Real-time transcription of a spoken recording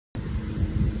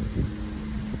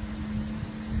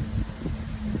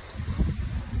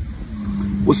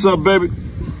What's up, baby?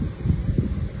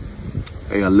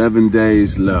 Hey, 11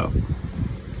 days left.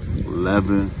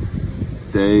 11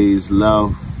 days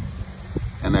left.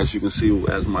 And as you can see,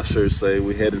 as my shirt say,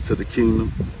 we headed to the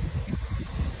kingdom.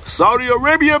 Saudi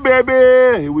Arabia,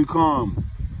 baby! Here we come.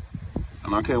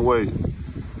 And I can't wait.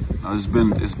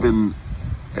 It's been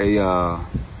a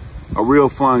real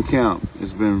fun camp.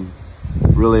 It's been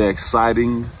really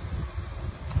exciting.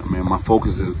 I mean, my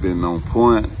focus has been on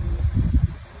point.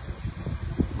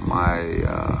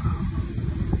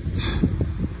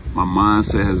 My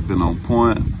mindset has been on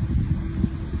point.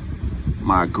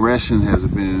 My aggression has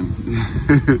been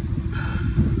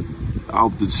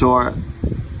off the chart. And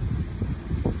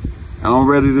I'm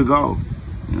ready to go.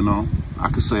 You know, I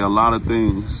could say a lot of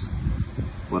things,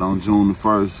 but on June the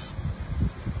 1st,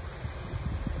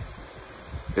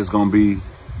 it's gonna be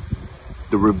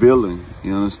the revealing,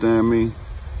 you understand me?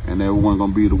 And everyone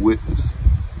gonna be the witness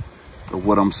of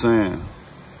what I'm saying.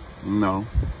 You know,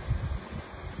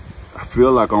 I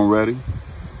feel like I'm ready.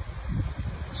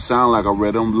 Sound like I'm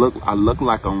ready. I look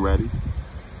like I'm ready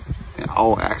in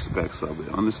all aspects of it.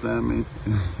 Understand me?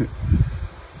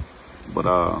 But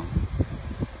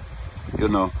you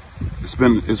know, it's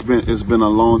been a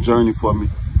long journey for me,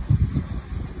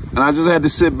 and I just had to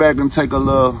sit back and take a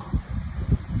little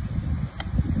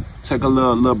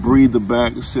breather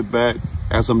back, sit back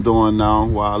as I'm doing now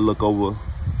while I look over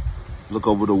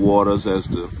the waters as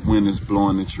the wind is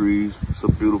blowing the trees. It's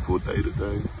a beautiful day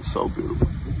today. It's so beautiful.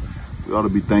 We ought to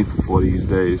be thankful for these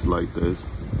days like this.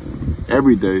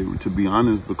 Every day, to be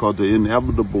honest, because the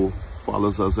inevitable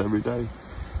follows us every day.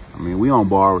 I mean, we on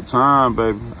borrowed time,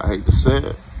 baby. I hate to say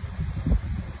it.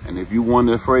 And if you one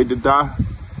afraid to die,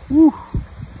 whew,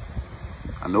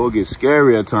 I know it gets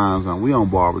scary at times, and we on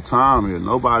borrowed time here.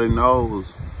 Nobody knows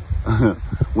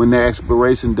when the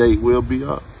expiration date will be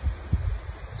up.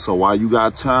 So while you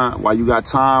got time, while you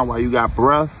got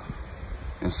breath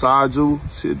inside you,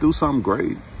 shit, do something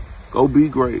great. Go be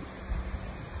great.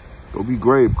 Go be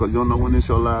great, because you don't know when it's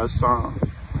your last time.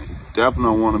 You definitely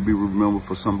don't want to be remembered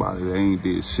for somebody that ain't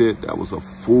did shit, that was a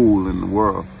fool in the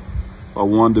world. Or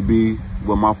wanted to be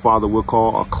what my father would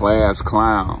call a class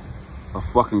clown. A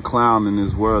fucking clown in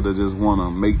this world that just want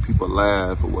to make people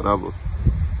laugh or whatever.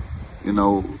 You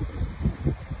know,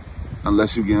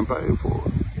 unless you're getting paid for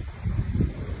it.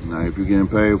 Now, if you're getting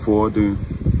paid for it, then,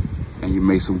 and you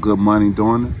make some good money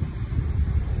doing it,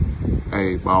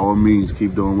 hey, by all means,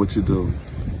 keep doing what you do.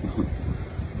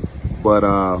 But,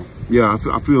 yeah,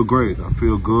 I feel great. I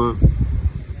feel good.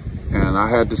 And I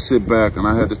had to sit back and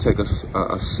I had to take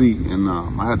a seat and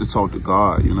I had to talk to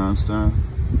God, you understand?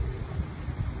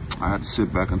 I had to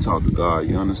sit back and talk to God,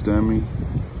 you understand me?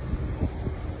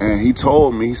 And he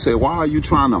told me, he said, why are you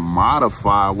trying to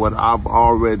modify what I've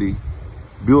already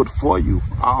built for you?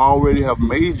 I already have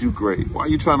made you great. Why are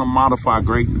you trying to modify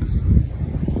greatness?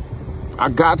 I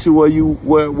got you where you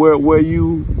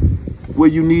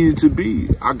needed to be.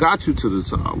 I got you to the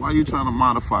top. Why are you trying to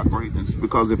modify greatness?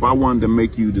 Because if I wanted to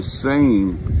make you the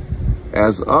same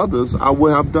as others, I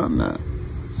would have done that.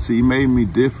 See, he made me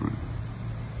different.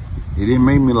 He didn't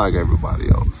make me like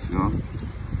everybody else, you know?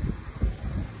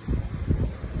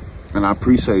 And I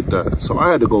appreciate that. So I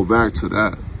had to go back to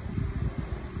that.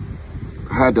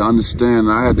 I had to understand,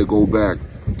 I had to go back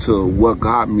to what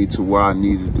got me to where I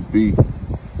needed to be.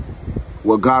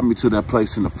 What got me to that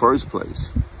place in the first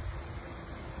place.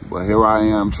 But here I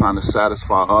am trying to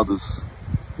satisfy others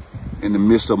in the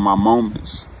midst of my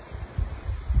moments.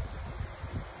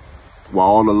 While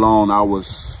all alone I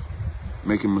was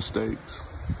making mistakes.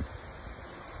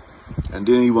 And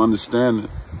didn't even understand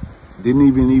it. Didn't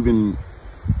even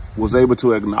was able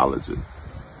to acknowledge it.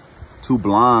 Too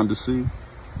blind to see.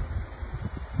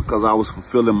 Because I was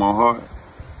fulfilling my heart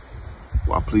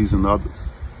while pleasing others.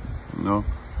 You know?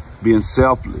 Being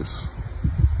selfless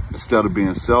instead of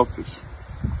being selfish.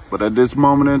 But at this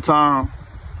moment in time,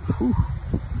 whew,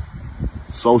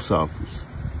 so selfish.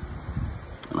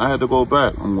 And I had to go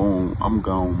back. I'm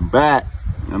going back.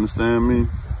 You understand me?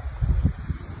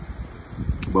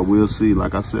 But we'll see.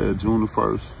 Like I said, June the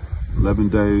 1st, 11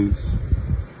 days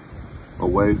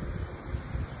away.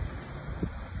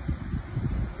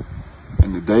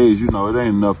 And the days, you know, it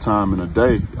ain't enough time in a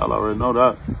day. Y'all already know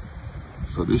that.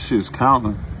 So this shit's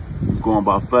counting. It's going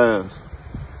by fast.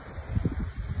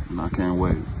 And I can't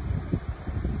wait.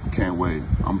 Can't wait.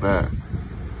 I'm back.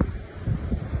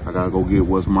 I gotta go get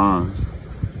what's mine.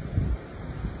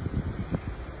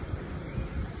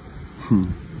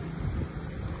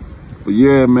 But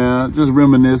yeah, man, just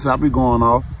reminisce. I be going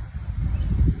off.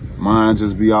 Mine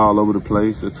just be all over the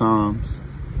place at times.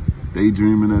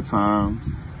 Daydreaming at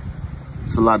times.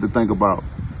 It's a lot to think about.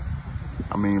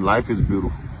 I mean, life is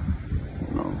beautiful.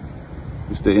 You know,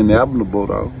 it's the inevitable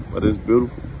though, but it's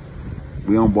beautiful.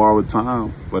 We on borrowed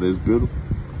time, but it's beautiful.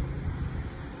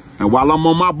 And while I'm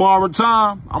on my borrowed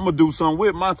time, I'm gonna do something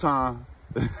with my time.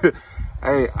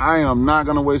 Hey, I am not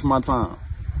gonna waste my time.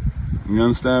 You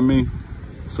understand me?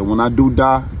 So when I do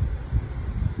die,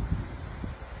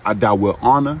 I die with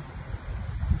honor,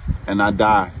 and I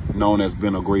die known as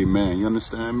being a great man. You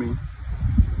understand me?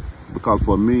 Because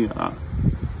for me,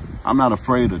 I'm not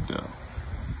afraid of death.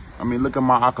 I mean, look at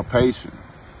my occupation.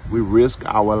 We risk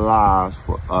our lives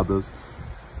for others'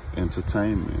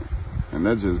 entertainment. And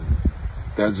that's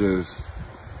just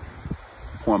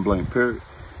point blank period.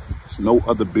 There's no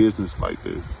other business like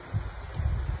this.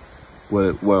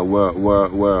 Where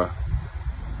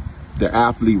the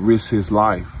athlete risks his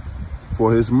life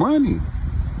for his money.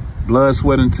 Blood,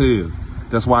 sweat, and tears.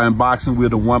 That's why in boxing, we're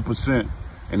the 1%.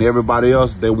 And everybody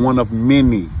else, they're one of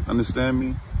many. Understand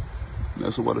me?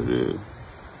 That's what it is.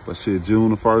 But shit,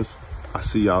 June the 1st, I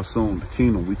see y'all soon. The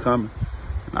Kingdom, we coming.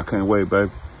 And I can't wait,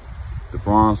 baby. The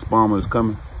Bronze Bomber is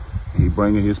coming. And he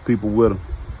bringing his people with him.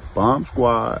 Bomb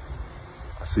Squad.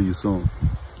 I see you soon.